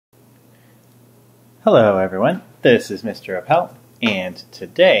Hello everyone, this is Mr. Appel, and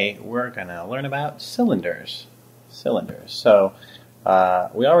today we're going to learn about cylinders. So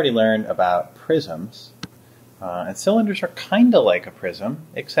we already learned about prisms, and cylinders are kind of like a prism,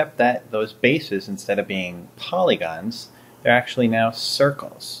 except that those bases, instead of being polygons, they're actually now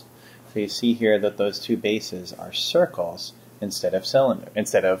circles. So you see here that those two bases are circles instead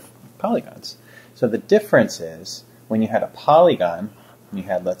of polygons. So the difference is, when you had a polygon, you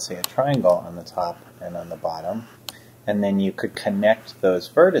had, let's say, a triangle on the top and on the bottom, and then you could connect those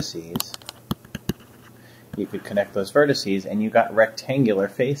vertices. And you got rectangular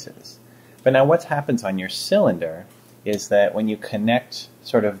faces. But now what happens on your cylinder is that when you connect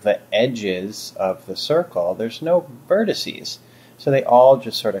sort of the edges of the circle, there's no vertices. So they all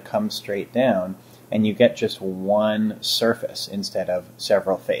just sort of come straight down, and you get just one surface instead of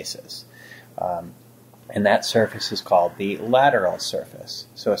several faces. And that surface is called the lateral surface.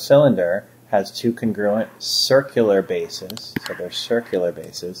 So a cylinder has two congruent circular bases. So they're circular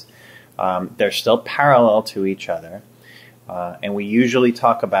bases. They're still parallel to each other. And we usually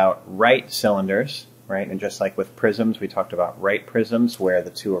talk about right cylinders, right? And just like with prisms, we talked about right prisms where the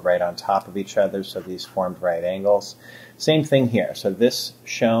two are right on top of each other, so these formed right angles. Same thing here. So this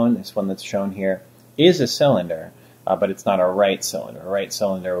one that's shown here, is a cylinder. But it's not a right cylinder. A right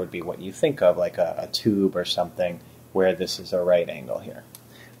cylinder would be what you think of, like a tube or something, where this is a right angle here.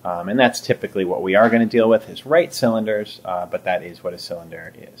 And that's typically what we are going to deal with, is right cylinders, but that is what a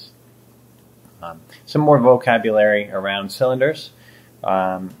cylinder is. Some more vocabulary around cylinders.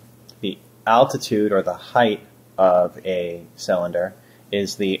 The altitude, or the height of a cylinder,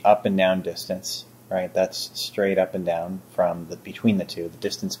 is the up and down distance, right? That's straight up and down from between the two, the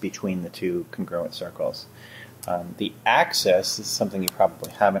distance between the two congruent circles. The axis, this is something you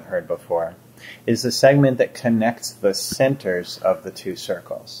probably haven't heard before, is the segment that connects the centers of the two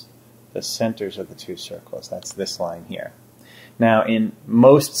circles. The centers of the two circles, that's this line here. Now, in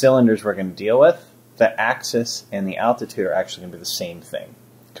most cylinders we're going to deal with, the axis and the altitude are actually going to be the same thing,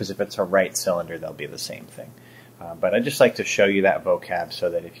 because if it's a right cylinder, they'll be the same thing. But I just like to show you that vocab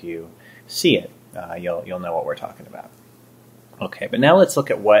so that if you see it, you'll know what we're talking about. Okay, but now let's look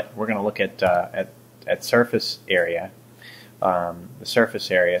at what we're going to look at surface area, the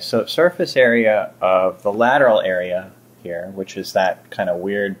surface area. So surface area of the lateral area here, which is that kind of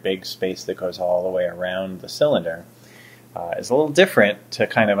weird big space that goes all the way around the cylinder, is a little different to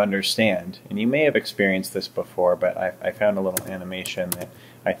kind of understand. And you may have experienced this before, but I found a little animation that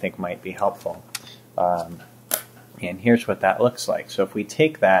I think might be helpful. And here's what that looks like. So if we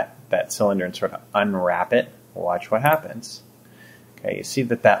take that cylinder and sort of unwrap it, watch what happens. Okay, you see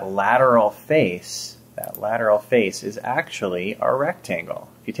that lateral face is actually a rectangle.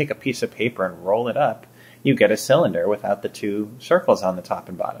 If you take a piece of paper and roll it up, you get a cylinder without the two circles on the top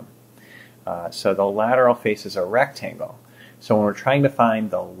and bottom. So the lateral face is a rectangle. So when we're trying to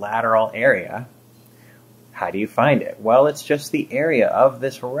find the lateral area, how do you find it? Well, it's just the area of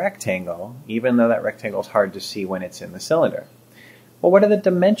this rectangle, even though that rectangle is hard to see when it's in the cylinder. Well, what are the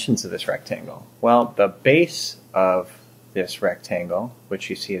dimensions of this rectangle? Well, the base of this rectangle, which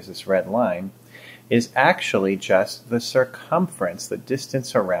you see as this red line, is actually just the circumference, the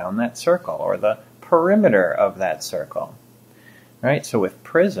distance around that circle, or the perimeter of that circle. Right? So with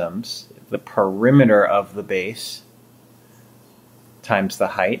prisms, the perimeter of the base times the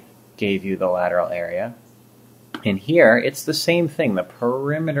height gave you the lateral area. And here, it's the same thing. The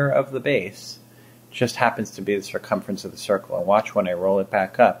perimeter of the base just happens to be the circumference of the circle. And watch, when I roll it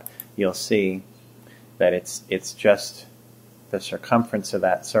back up, you'll see that it's just the circumference of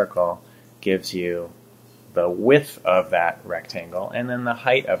that circle gives you the width of that rectangle, and then the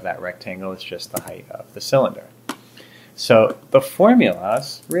height of that rectangle is just the height of the cylinder. So the formula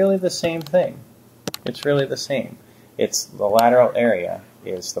is really the same thing. It's really the same. It's the lateral area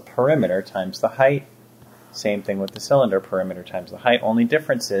is the perimeter times the height. Same thing with the cylinder, perimeter times the height. Only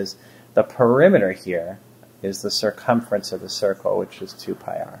difference is the perimeter here is the circumference of the circle, which is 2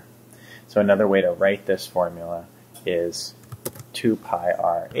 pi r. So another way to write this formula is 2 pi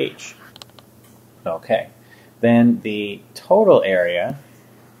r h. Okay, then the total area,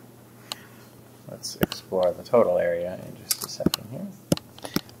 let's explore the total area in just a second here.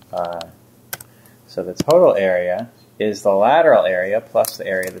 So the total area is the lateral area plus the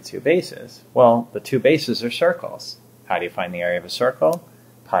area of the two bases. Well, the two bases are circles. How do you find the area of a circle?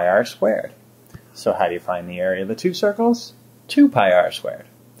 Pi r squared. So how do you find the area of the two circles? 2 pi r squared.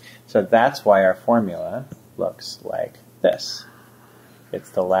 So that's why our formula looks like this.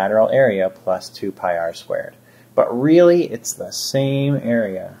 It's the lateral area plus 2 pi r squared. But really, it's the same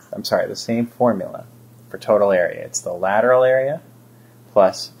area, the same formula for total area. It's the lateral area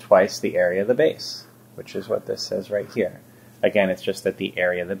plus twice the area of the base. which is what this says right here. Again, it's just that the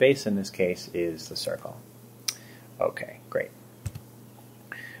area of the base in this case is the circle. Okay, great.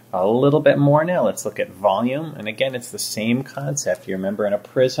 A little bit more now. Let's look at volume. And again, it's the same concept. You remember in a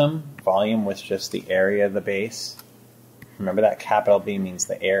prism, volume was just the area of the base. Remember that capital B means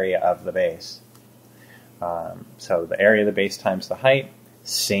the area of the base. So the area of the base times the height.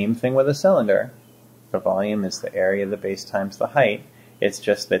 Same thing with a cylinder. The volume is the area of the base times the height. It's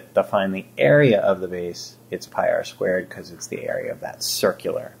just that to find the area of the base, it's pi r squared because it's the area of that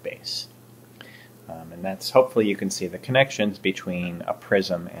circular base. And that's, hopefully you can see the connections between a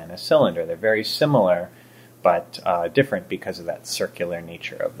prism and a cylinder. They're very similar, but different because of that circular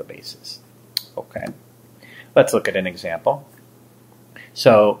nature of the bases. Okay, let's look at an example.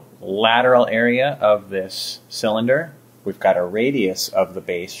 So lateral area of this cylinder, we've got a radius of the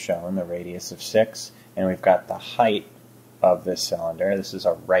base shown, the radius of 6, and we've got the height of this cylinder. This is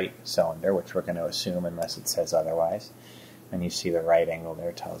a right cylinder, which we're going to assume unless it says otherwise. And you see the right angle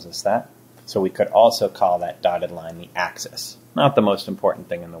there tells us that. So we could also call that dotted line the axis. Not the most important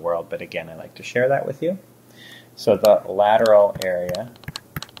thing in the world, but again, I like to share that with you. So the lateral area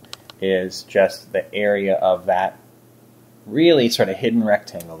is just the area of that really sort of hidden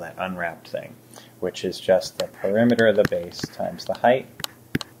rectangle, that unwrapped thing, which is just the perimeter of the base times the height.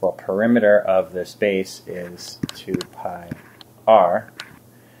 Well, perimeter of this base is 2 pi r,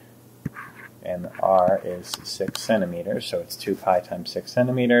 and r is 6 centimeters, so it's 2 pi times 6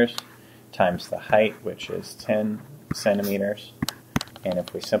 centimeters, times the height, which is 10 centimeters. And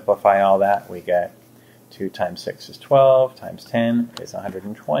if we simplify all that, we get 2 times 6 is 12, times 10 is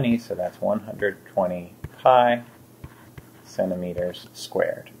 120, so that's 120 pi centimeters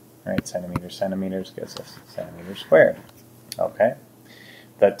squared. Right, centimeters gives us centimeters squared. Okay.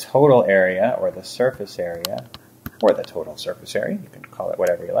 The total area, or the surface area, or the total surface area, you can call it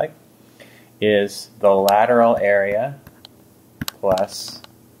whatever you like, is the lateral area plus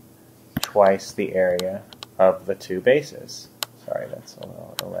twice the area of the two bases. Sorry, that's a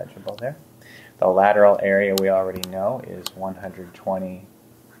little illegible there. The lateral area we already know is 120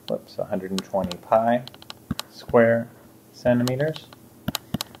 pi square centimeters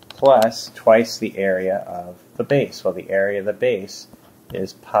plus twice the area of the base. Well, the area of the base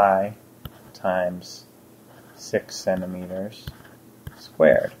is pi times 6 centimeters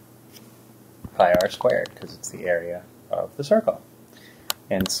squared. Pi r squared, because it's the area of the circle.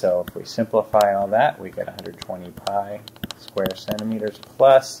 And so if we simplify all that, we get 120 pi square centimeters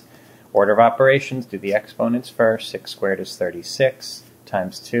plus, order of operations, do the exponents first. 6 squared is 36,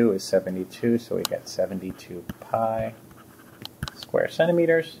 times 2 is 72, so we get 72 pi square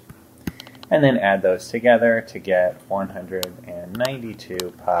centimeters. And then add those together to get 192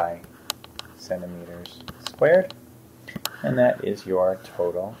 pi centimeters squared. And that is your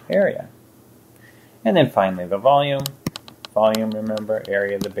total area. And then finally the volume. Volume, remember,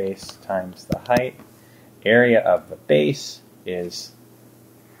 area of the base times the height. Area of the base is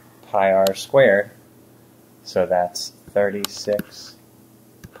pi r squared, so that's 36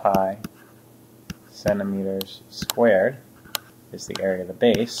 pi centimeters squared is the area of the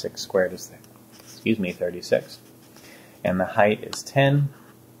base. 6 squared is 36. And the height is 10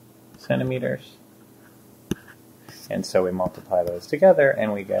 centimeters. And so we multiply those together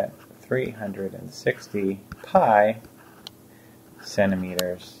and we get 360 pi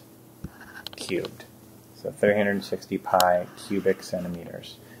centimeters cubed. So 360 pi cubic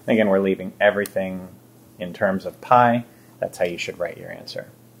centimeters. And again, we're leaving everything in terms of pi. That's how you should write your answer.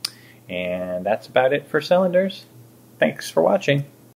 And that's about it for cylinders. Thanks for watching.